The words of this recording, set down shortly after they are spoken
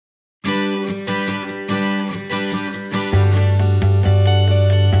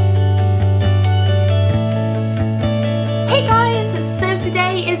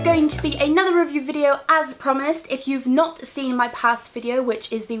review video as promised. If you've not seen my past video,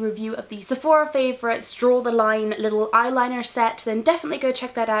 which is the review of the Sephora Favourites Draw the Line little eyeliner set, then definitely go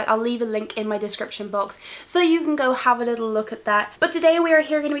check that out. I'll leave a link in my description box so you can go have a little look at that. But today we are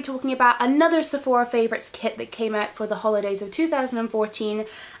here going to be talking about another Sephora Favourites kit that came out for the holidays of 2014,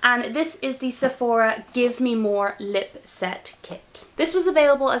 and this is the Sephora Give Me More Lip Set Kit. This was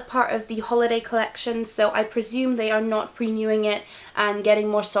available as part of the holiday collection, so I presume they are not renewing it and getting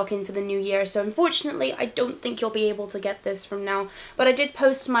more stock in for the new year. So unfortunately, I don't think you'll be able to get this from now. But I did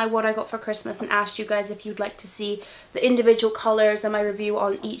post my what I got for Christmas and asked you guys if you'd like to see the individual colours and my review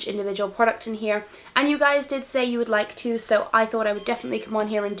on each individual product in here. And you guys did say you would like to, so I thought I would definitely come on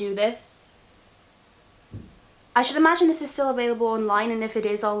here and do this. I should imagine this is still available online, and if it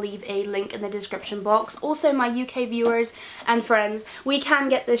is, I'll leave a link in the description box. Also, my UK viewers and friends, we can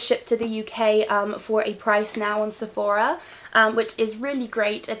get this shipped to the UK for a price now on Sephora, which is really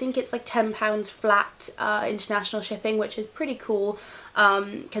great. I think it's like £10 flat international shipping, which is pretty cool,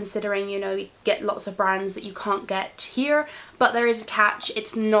 considering, you know, you get lots of brands that you can't get here. But there is a catch,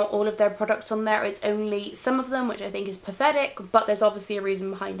 it's not all of their products on there, it's only some of them, which I think is pathetic, but there's obviously a reason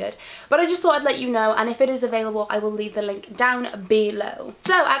behind it. But I just thought I'd let you know, and if it is available, I will leave the link down below.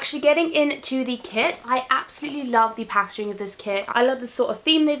 So actually getting into the kit, I absolutely love the packaging of this kit. I love the sort of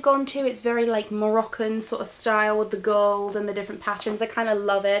theme they've gone to. It's very like Moroccan sort of style with the gold and the different patterns. I kind of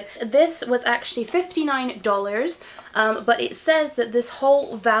love it. This was actually $59, but it says that this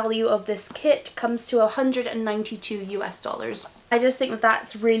whole value of this kit comes to $192 US. I just think that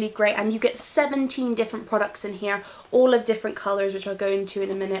that's really great, and you get 17 different products in here, all of different colours, which I'll go into in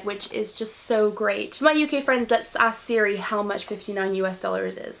a minute, which is just so great. My UK friends, let's ask Siri how much $59 US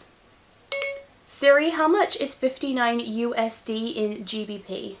is. Siri, how much is 59 USD in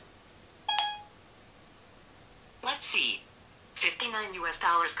GBP? Let's see. 59 US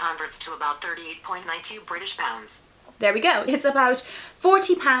converts to about 38.92 British pounds. There we go. It's about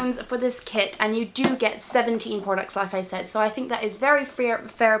 £40 for this kit, and you do get 17 products, like I said, so I think that is very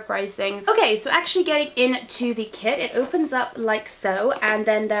fair pricing. Okay, so actually getting into the kit, it opens up like so, and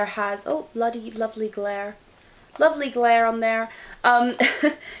then there has, oh, bloody lovely glare. Lovely glare on there.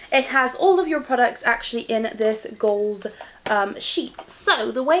 It has all of your products actually in this gold sheet.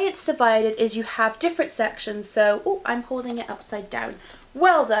 So the way it's divided is you have different sections. So, oh, I'm holding it upside down.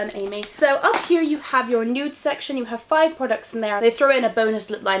 Well done, Amy. So up here you have your nude section. You have 5 products in there. They throw in a bonus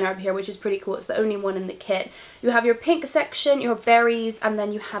lip liner up here, which is pretty cool. It's the only one in the kit. You have your pink section, your berries, and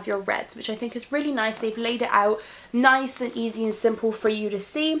then you have your reds, which I think is really nice. They've laid it out nice and easy and simple for you to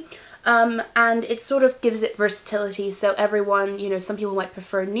see. And it sort of gives it versatility, so everyone, you know, some people might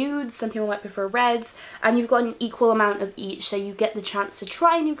prefer nudes, some people might prefer reds, and you've got an equal amount of each, so you get the chance to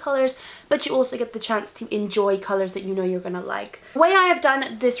try new colours, but you also get the chance to enjoy colours that you know you're gonna like. The way I have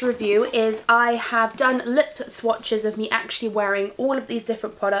done this review is I have done lip swatches of me actually wearing all of these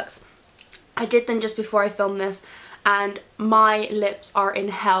different products. I did them just before I filmed this, and my lips are in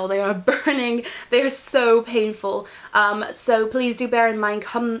hell. They are burning. They are so painful. So please do bear in mind,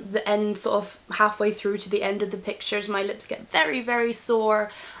 come the end, sort of halfway through to the end of the pictures, my lips get very, very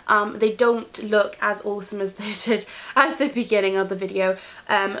sore. They don't look as awesome as they did at the beginning of the video,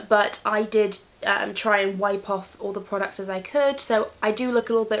 but I did try and wipe off all the product as I could, so I do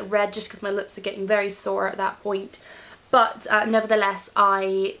look a little bit red just because my lips are getting very sore at that point. But nevertheless,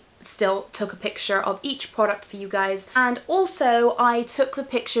 I still took a picture of each product for you guys, and also I took the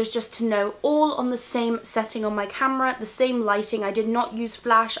pictures just to know all on the same setting on my camera, the same lighting. I did not use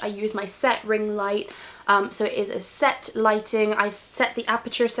flash, I used my set ring light, so it is a set lighting. I set the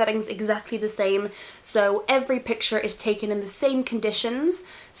aperture settings exactly the same, so every picture is taken in the same conditions,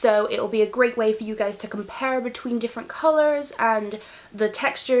 so it will be a great way for you guys to compare between different colours and the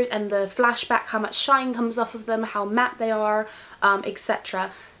textures and the flashback, how much shine comes off of them, how matte they are,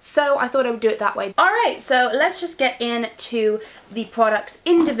 etc. So I thought I would do it that way. Alright, so let's just get into the products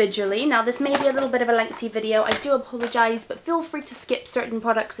individually. Now this may be a little bit of a lengthy video, I do apologise, but feel free to skip certain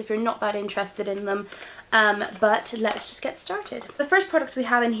products if you're not that interested in them. But let's just get started. The first product we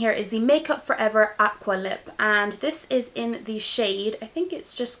have in here is the Makeup Forever Aqua Lip, and this is in the shade, I think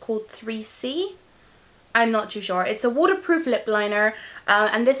it's just called 3C. I'm not too sure. It's a waterproof lip liner,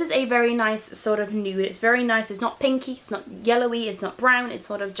 and this is a very nice sort of nude. It's very nice. It's not pinky, it's not yellowy, it's not brown. It's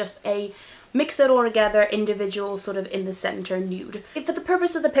sort of just a mix it all together, individual, sort of in the center nude. For the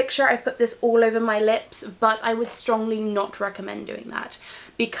purpose of the picture, I put this all over my lips, but I would strongly not recommend doing that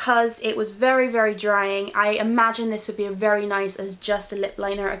because it was very, very drying. I imagine this would be very nice as just a lip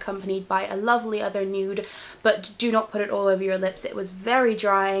liner accompanied by a lovely other nude, but do not put it all over your lips. It was very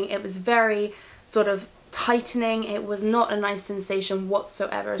drying. It was very sort of tightening. It was not a nice sensation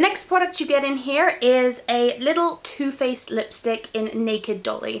whatsoever. Next product you get in here is a little Too Faced lipstick in Naked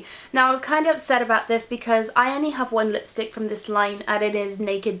Dolly. Now I was kind of upset about this because I only have one lipstick from this line and it is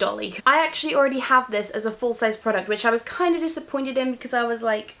Naked Dolly. I actually already have this as a full-size product, which I was kind of disappointed in because I was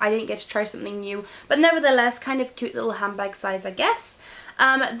like, I didn't get to try something new, but nevertheless kind of cute little handbag size, I guess.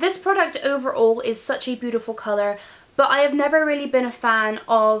 This product overall is such a beautiful colour, but I have never really been a fan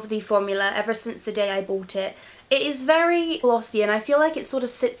of the formula ever since the day I bought it. It is very glossy and I feel like it sort of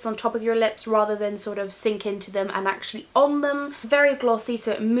sits on top of your lips rather than sort of sink into them and actually on them. Very glossy,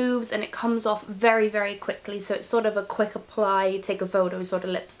 so it moves and it comes off very, very quickly, so it's sort of a quick apply, take a photo sort of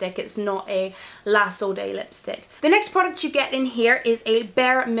lipstick. It's not a last all day lipstick. The next product you get in here is a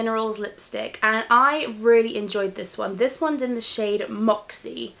Bare Minerals lipstick, and I really enjoyed this one. This one's in the shade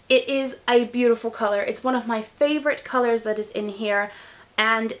Moxie. It is a beautiful colour. It's one of my favourite colours that is in here,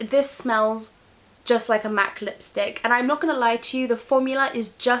 and this smells just like a MAC lipstick, and I'm not gonna lie to you, the formula is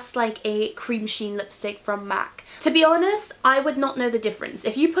just like a cream sheen lipstick from MAC. To be honest, I would not know the difference.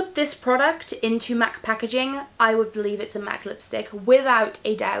 If you put this product into MAC packaging, I would believe it's a MAC lipstick without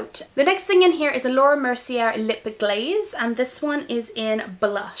a doubt. The next thing in here is a Laura Mercier lip glaze, and this one is in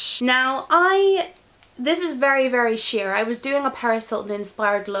Blush. Now this is very, very sheer. I was doing a Paris Hilton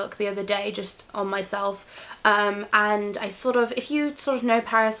inspired look the other day just on myself, and I sort of, if you sort of know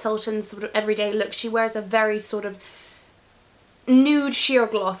Paris Hilton's sort of everyday look, she wears a very sort of nude sheer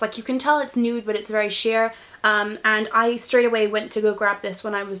gloss. Like, you can tell it's nude but it's very sheer, and I straight away went to go grab this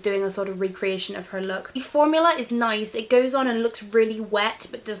when I was doing a sort of recreation of her look. The formula is nice. It goes on and looks really wet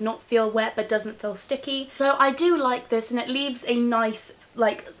but does not feel wet but doesn't feel sticky. So I do like this, and it leaves a nice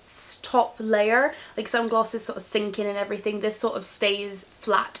like top layer. Like some glosses sort of sink in and everything, this sort of stays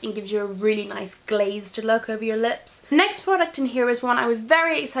flat and gives you a really nice glazed look over your lips. Next product in here is one I was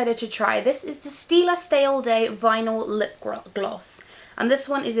very excited to try. This is the Stila Stay All Day Vinyl Lip Gloss, and this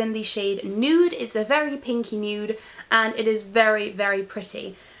one is in the shade Nude. It's a very pinky nude and it is very, very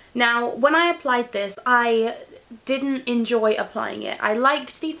pretty. Now when I applied this, I didn't enjoy applying it. I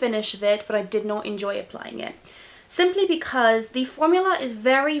liked the finish of it, but I did not enjoy applying it. Simply because the formula is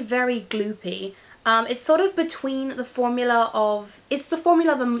very, very gloopy. It's sort of between the formula of, it's the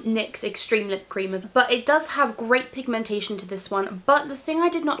formula of a NYX Extreme Lip Cream, but it does have great pigmentation to this one. But the thing I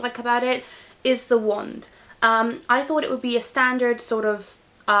did not like about it is the wand. I thought it would be a standard sort of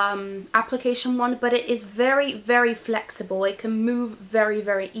application wand, but it is very, very flexible. It can move very,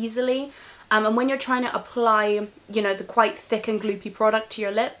 very easily. And when you're trying to apply, you know, the quite thick and gloopy product to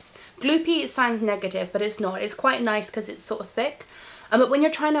your lips, gloopy sounds negative, but it's not. It's quite nice because it's sort of thick. But when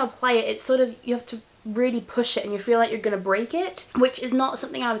you're trying to apply it, it's sort of, you have to really push it and you feel like you're going to break it, which is not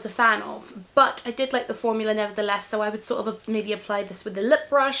something I was a fan of. But I did like the formula nevertheless, so I would sort of maybe apply this with the lip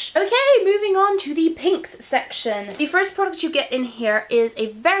brush. Okay, moving on to the pinks section. The first product you get in here is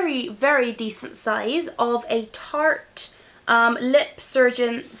a very, very decent size of a Tarte Lip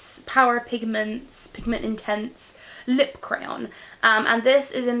Surgence Power Pigment Intense lip crayon, and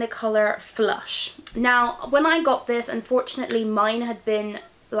this is in the colour Flush. Now when I got this, unfortunately mine had been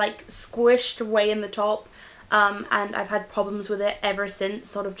like squished away in the top, and I've had problems with it ever since,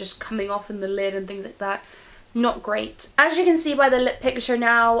 sort of just coming off in the lid and things like that. Not great. As you can see by the lip picture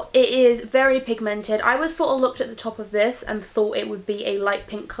now, it is very pigmented. I was sort of looked at the top of this and thought it would be a light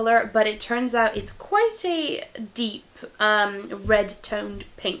pink colour, but it turns out it's quite a deep red toned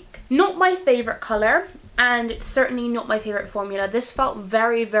pink. Not my favourite colour, and certainly not my favourite formula. This felt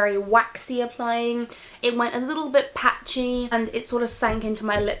very, very waxy applying. It went a little bit patchy and it sort of sank into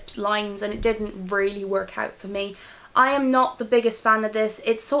my lip lines and it didn't really work out for me. I am not the biggest fan of this.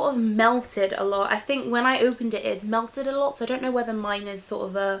 It sort of melted a lot. I think when I opened it, it melted a lot, so I don't know whether mine is sort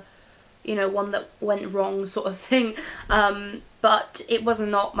of a, you know, one that went wrong sort of thing. But it was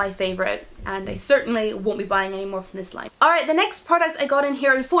not my favourite, and I certainly won't be buying any more from this line. Alright, the next product I got in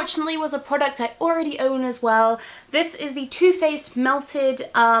here, unfortunately, was a product I already own as well. This is the Too Faced Melted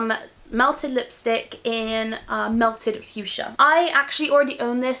lipstick in Melted Fuchsia. I actually already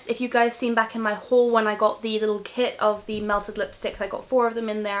own this. If you guys seen back in my haul when I got the little kit of the melted lipsticks, I got 4 of them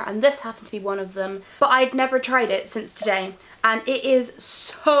in there, and this happened to be one of them. But I'd never tried it since today, and it is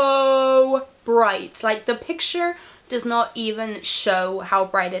so bright. Like, the picture does not even show how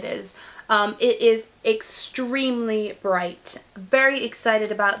bright it is. It is extremely bright. Very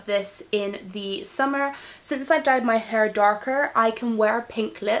excited about this in the summer. Since I've dyed my hair darker, I can wear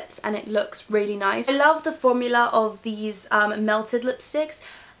pink lips and it looks really nice. I love the formula of these melted lipsticks.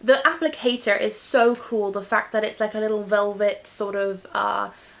 The applicator is so cool. The fact that it's like a little velvet sort of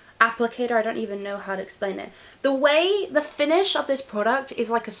applicator, I don't even know how to explain it. The finish of this product is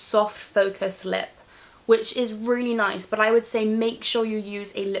like a soft focus lip, which is really nice, but I would say make sure you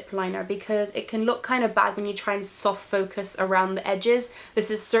use a lip liner because it can look kind of bad when you try and soft focus around the edges. This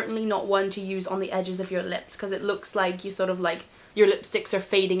is certainly not one to use on the edges of your lips because it looks like you sort of like your lipsticks are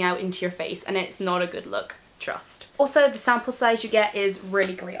fading out into your face, and it's not a good look. Trust. Also, the sample size you get is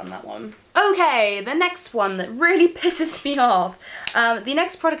really great on that one. Okay, the next one that really pisses me off. The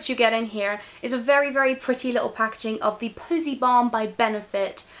next product you get in here is a very, very pretty little packaging of the Posy Balm by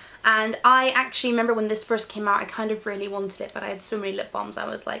Benefit. And I actually remember when this first came out, I kind of really wanted it, but I had so many lip balms, I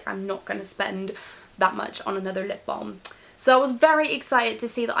was like, I'm not going to spend that much on another lip balm. So I was very excited to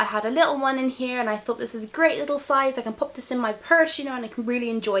see that I had a little one in here, and I thought this is a great little size. I can pop this in my purse, you know, and I can really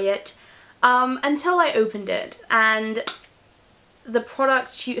enjoy it. Until I opened it, and the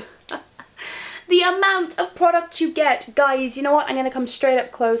product you... the amount of product you get. Guys, you know what? I'm going to come straight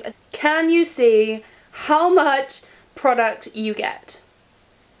up close. Can you see how much product you get?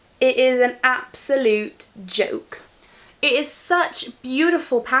 It is an absolute joke. It is such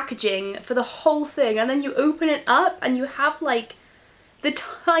beautiful packaging for the whole thing, and then you open it up and you have like the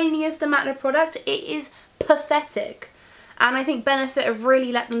tiniest amount of product. It is pathetic. And I think Benefit have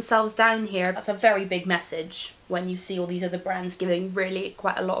really let themselves down here. That's a very big message when you see all these other brands giving really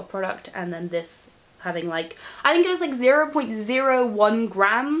quite a lot of product, and then this having like, I think it was like 0.01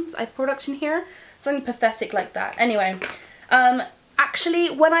 grams of product in here. Something pathetic like that. Anyway, actually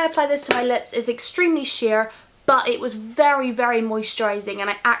when I apply this to my lips, it's extremely sheer, but it was very, very moisturizing, and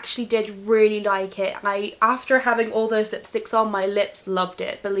I actually did really like it. After having all those lipsticks on, my lips loved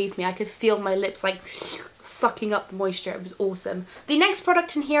it. Believe me, I could feel my lips like sucking up the moisture. It was awesome. The next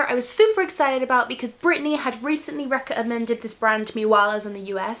product in here I was super excited about because Brittany had recently recommended this brand to me while I was in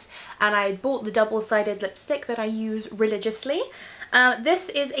the US, and I had bought the double-sided lipstick that I use religiously. This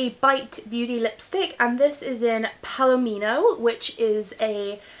is a Bite Beauty lipstick, and this is in Palomino, which is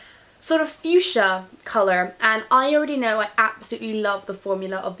a sort of fuchsia colour, and I already know I absolutely love the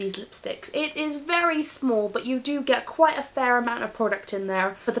formula of these lipsticks. It is very small, but you do get quite a fair amount of product in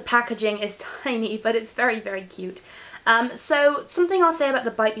there, but the packaging is tiny, but it's very, very cute. So something I'll say about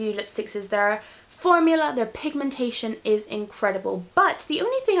the Bite Beauty lipsticks is their formula, their pigmentation is incredible, but the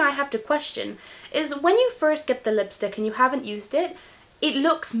only thing I have to question is when you first get the lipstick and you haven't used it, it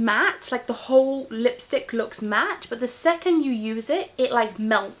looks matte, like the whole lipstick looks matte, but the second you use it, it like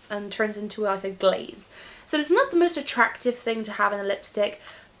melts and turns into like a glaze. So it's not the most attractive thing to have in a lipstick,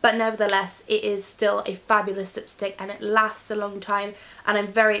 but nevertheless it is still a fabulous lipstick and it lasts a long time, and I'm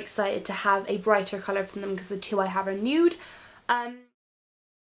very excited to have a brighter colour from them because the two I have are nude.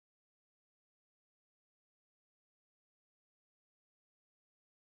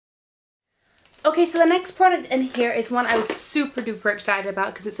 Okay, so the next product in here is one I was super duper excited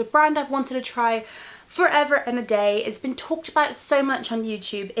about because it's a brand I've wanted to try forever and a day. It's been talked about so much on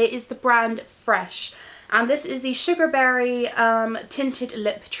YouTube. It is the brand Fresh, and this is the Sugarberry Tinted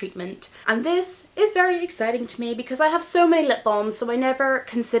Lip Treatment. And this is very exciting to me because I have so many lip balms, so I never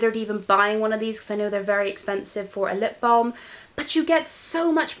considered even buying one of these because I know they're very expensive for a lip balm. But you get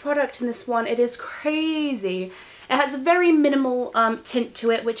so much product in this one, it is crazy. It has a very minimal tint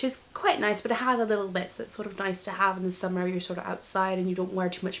to it, which is quite nice, but it has a little bit, so it's sort of nice to have in the summer. You're sort of outside and you don't wear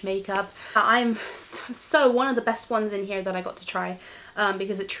too much makeup. I'm so one of the best ones in here that I got to try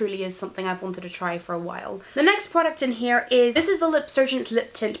because it truly is something I've wanted to try for a while. The next product in here is, this is the Lip Surgeon's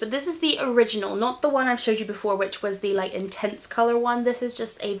lip tint, but this is the original, not the one I've showed you before, which was the like intense color one. This is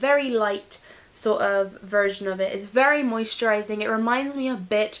just a very light sort of version of it. It's very moisturizing. It reminds me a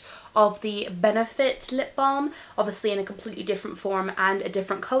bit of the Benefit lip balm, obviously in a completely different form and a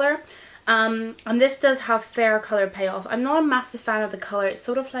different color. And this does have fair color payoff. I'm not a massive fan of the color. It's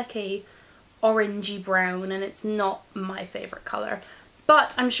sort of like a orangey brown, and it's not my favorite color,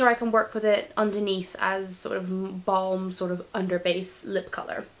 but I'm sure I can work with it underneath as sort of balm, sort of under base lip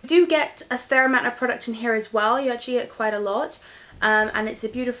color. You do get a fair amount of product in here as well. You actually get quite a lot. And it's a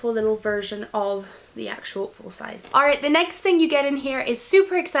beautiful little version of the actual full size. Alright, the next thing you get in here is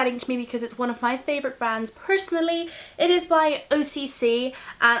super exciting to me because it's one of my favourite brands personally. It is by OCC,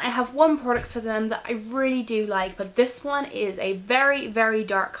 and I have one product for them that I really do like, but this one is a very, very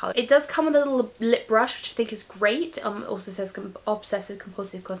dark colour. It does come with a little lip brush, which I think is great. It also says Obsessive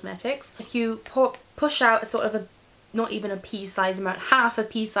Compulsive Cosmetics. If you push out a sort of a, not even a pea-size amount, half a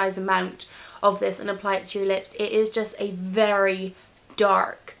pea-size amount of this and apply it to your lips, it is just a very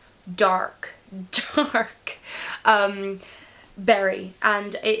dark berry,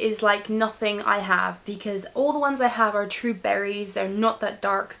 and it is like nothing I have because all the ones I have are true berries. They're not that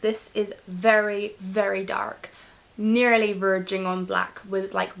dark. This is very, very dark. nearly verging on black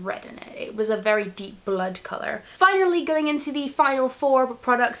with like red in it. It was a very deep blood colour. Finally, going into the final 4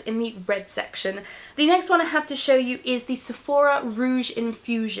 products in the red section. The next one I have to show you is the Sephora Rouge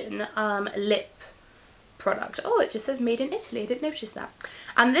Infusion lip product. Oh, it just says made in Italy. I didn't notice that.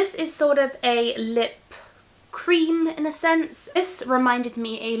 And this is sort of a lip cream in a sense. This reminded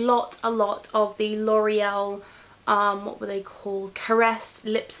me a lot of the L'Oreal, what were they called? Caress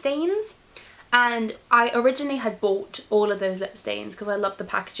lip stains. And I originally had bought all of those lip stains because I love the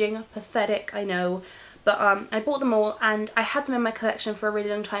packaging. Pathetic, I know. But I bought them all and I had them in my collection for a really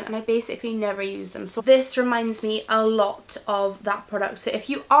long time and I basically never used them. So this reminds me a lot of that product. So if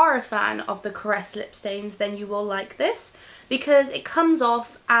you are a fan of the Caress lip stains, then you will like this because it comes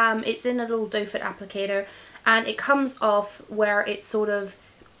off, it's in a little doe foot applicator and it comes off where it sort of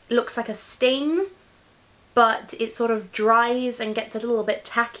looks like a stain, but it sort of dries and gets a little bit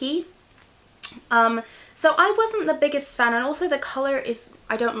tacky. So I wasn't the biggest fan, and also the colour is,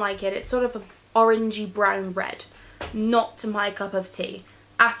 I don't like it. It's sort of an orangey brown red. Not my cup of tea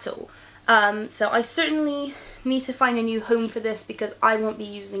at all. So I certainly need to find a new home for this because I won't be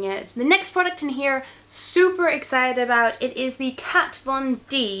using it. The next product in here, super excited about. It is the Kat Von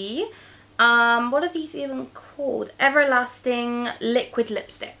D. What are these even called? Everlasting Liquid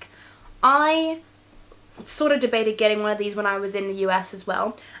Lipstick. I sort of debated getting one of these when I was in the US as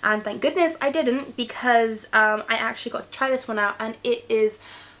well, and thank goodness I didn't because I actually got to try this one out and it is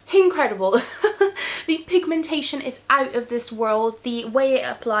incredible. The pigmentation is out of this world. The way it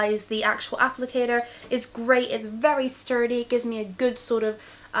applies the actual applicator is great. It's very sturdy. It gives me a good sort of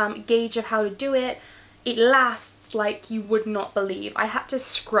gauge of how to do it. It lasts like you would not believe. I had to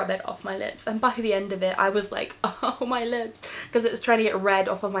scrub it off my lips and by the end of it I was like, oh my lips, because it was trying to get red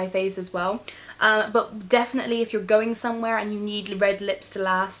off of my face as well. But definitely if you're going somewhere and you need red lips to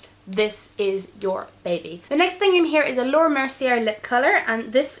last, this is your baby. The next thing in here is a Laura Mercier lip colour,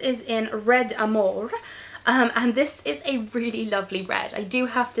 and this is in Red Amour. And this is a really lovely red, I do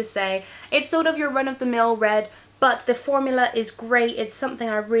have to say. It's sort of your run-of-the-mill red, but the formula is great. It's something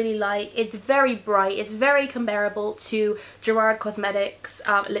I really like. It's very bright. It's very comparable to Gerard Cosmetics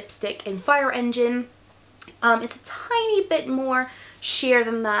lipstick in Fire Engine. It's a tiny bit more sheer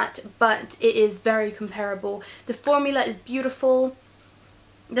than that, but it is very comparable. The formula is beautiful.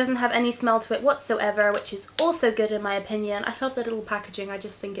 It doesn't have any smell to it whatsoever, which is also good in my opinion. I love the little packaging. I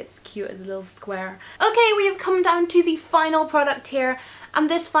just think it's cute as a little square. Okay, we have come down to the final product here, and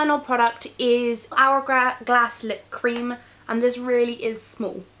this final product is Hourglass Lip Cream, and this really is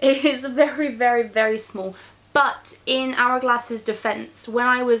small. It is very small, but in Hourglass's defense, when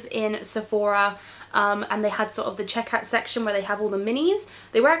I was in Sephora and they had sort of the checkout section where they have all the minis,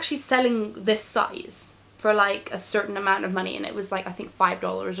 they were actually selling this size for like a certain amount of money, and it was like I think $5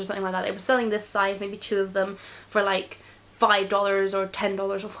 or something like that. They were selling this size, maybe 2 of them, for like $5 or $10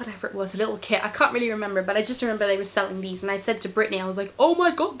 or whatever it was, a little kit. I can't really remember, but I just remember they were selling these, and I said to Brittany, I was like, oh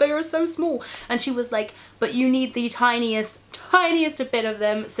my god, they are so small, and she was like, but you need the tiniest bit of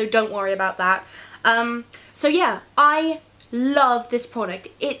them, so don't worry about that. So yeah, I love this product.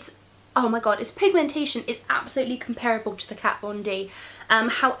 It's, oh my god, its pigmentation is absolutely comparable to the Kat Von D.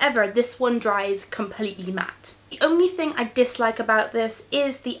 However, this one dries completely matte. The only thing I dislike about this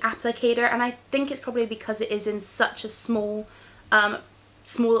is the applicator, and I think it's probably because it is in such a small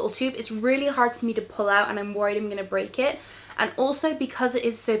little tube. It's really hard for me to pull out and I'm worried I'm going to break it. And also because it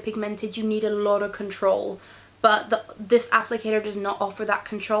is so pigmented, you need a lot of control. But this applicator does not offer that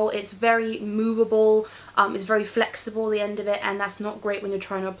control. It's very movable, it's very flexible, the end of it, and that's not great when you're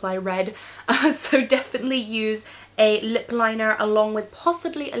trying to apply red. So definitely use a lip liner along with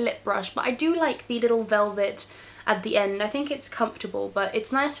possibly a lip brush, but I do like the little velvet at the end. I think it's comfortable, but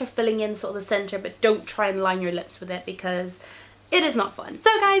it's nice for filling in sort of the center, but don't try and line your lips with it because it is not fun. So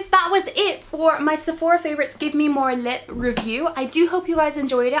guys, that was it for my Sephora favorites Give Me More lip review. I do hope you guys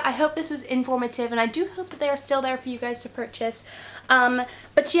enjoyed it. I hope this was informative, and I do hope that they are still there for you guys to purchase.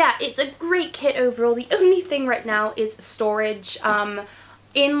 But yeah, it's a great kit overall. The only thing right now is storage.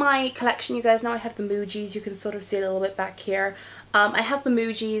 In my collection, you guys know I have the Mujis. You can sort of see a little bit back here. I have the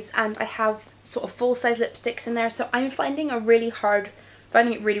Mujis, and I have sort of full-size lipsticks in there, so I'm finding it really hard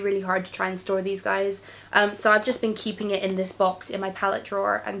to try and store these guys. So I've just been keeping it in this box in my palette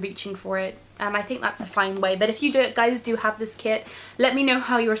drawer and reaching for it, and I think that's a fine way. But if you guys do have this kit, let me know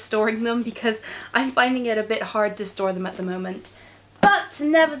how you're storing them, because I'm finding it a bit hard to store them at the moment. But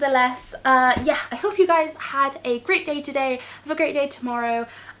nevertheless, yeah, I hope you guys had a great day today, have a great day tomorrow,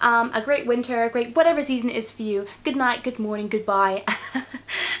 a great winter, a great whatever season it is for you. Good night, good morning, goodbye,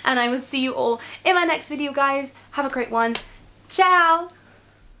 and I will see you all in my next video, guys. Have a great one. Ciao!